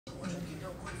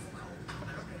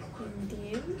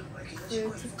點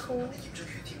vertical。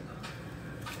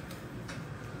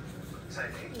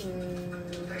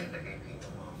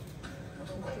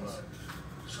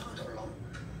所以我就諗，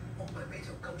我咪俾條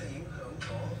金你影響咗，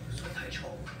所以睇錯。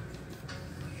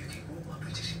與其估話，不如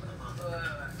直接問阿媽。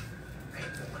誒，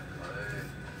我問佢，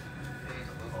你同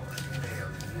佢講緊啲咩又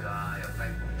語啊，又低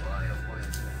步啊，又波又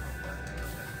尖頭啊，咁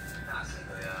嘅，打死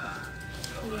佢啊！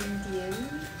點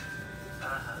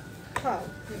how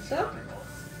is that?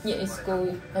 Yeah, it's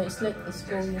going. It's like it's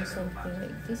going something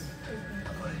like this.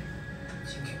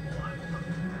 千祈唔好話我問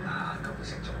啊，根本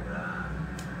識做啦，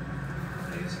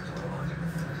你識做我就咁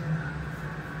多先啦。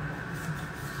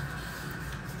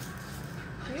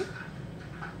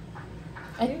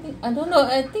I don't know.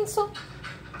 I think so.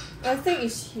 I think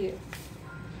it's here.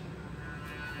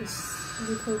 It's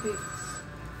little bit.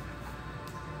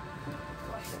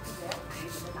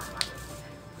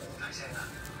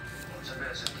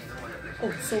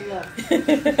 Oh, so long.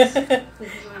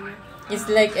 It's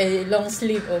like a long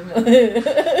sleeve of.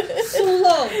 So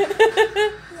long.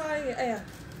 Why?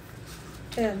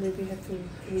 Maybe have to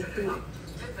redo it.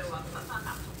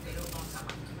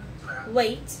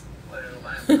 Wait.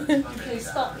 Okay,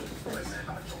 stop it first.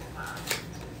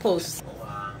 Pose.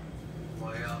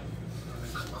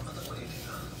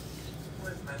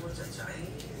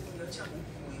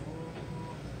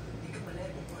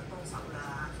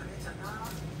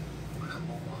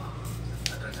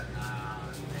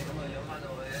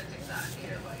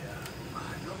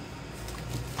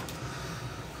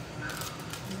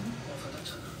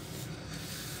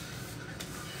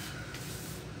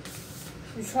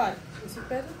 You try. Is it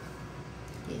better?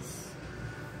 Yes.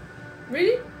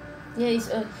 Really? Yeah,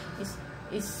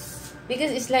 it's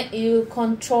because it's like you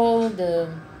control the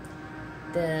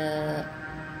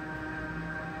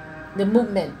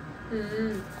movement.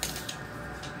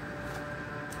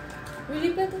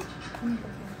 Really better? Okay.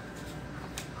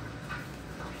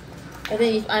 And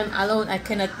then if I'm alone, I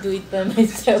cannot do it by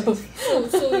myself.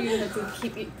 So you have to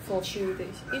keep it for a few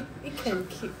days. It can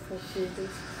keep for a few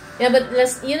days. Yeah, but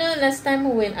last time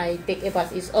when I take a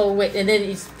bath, it's all wet and then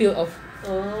it's peel off.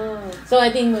 Oh. So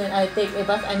I think when I take a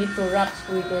bath, I need to rub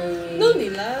with a. No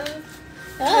need lah.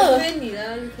 Oh.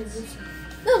 You can just.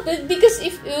 No, but because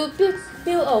if you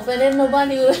peel off and then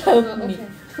nobody will help me.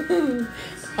 Okay.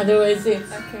 Otherwise, I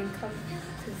can come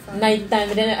to find night time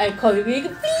and then I call you,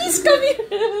 please come here.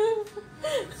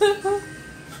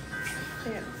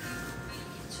 Yeah.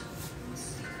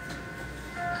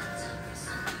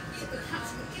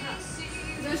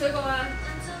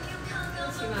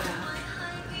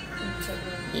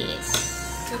 Yes.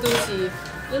 佢到時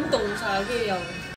咁凍晒，跟住又〜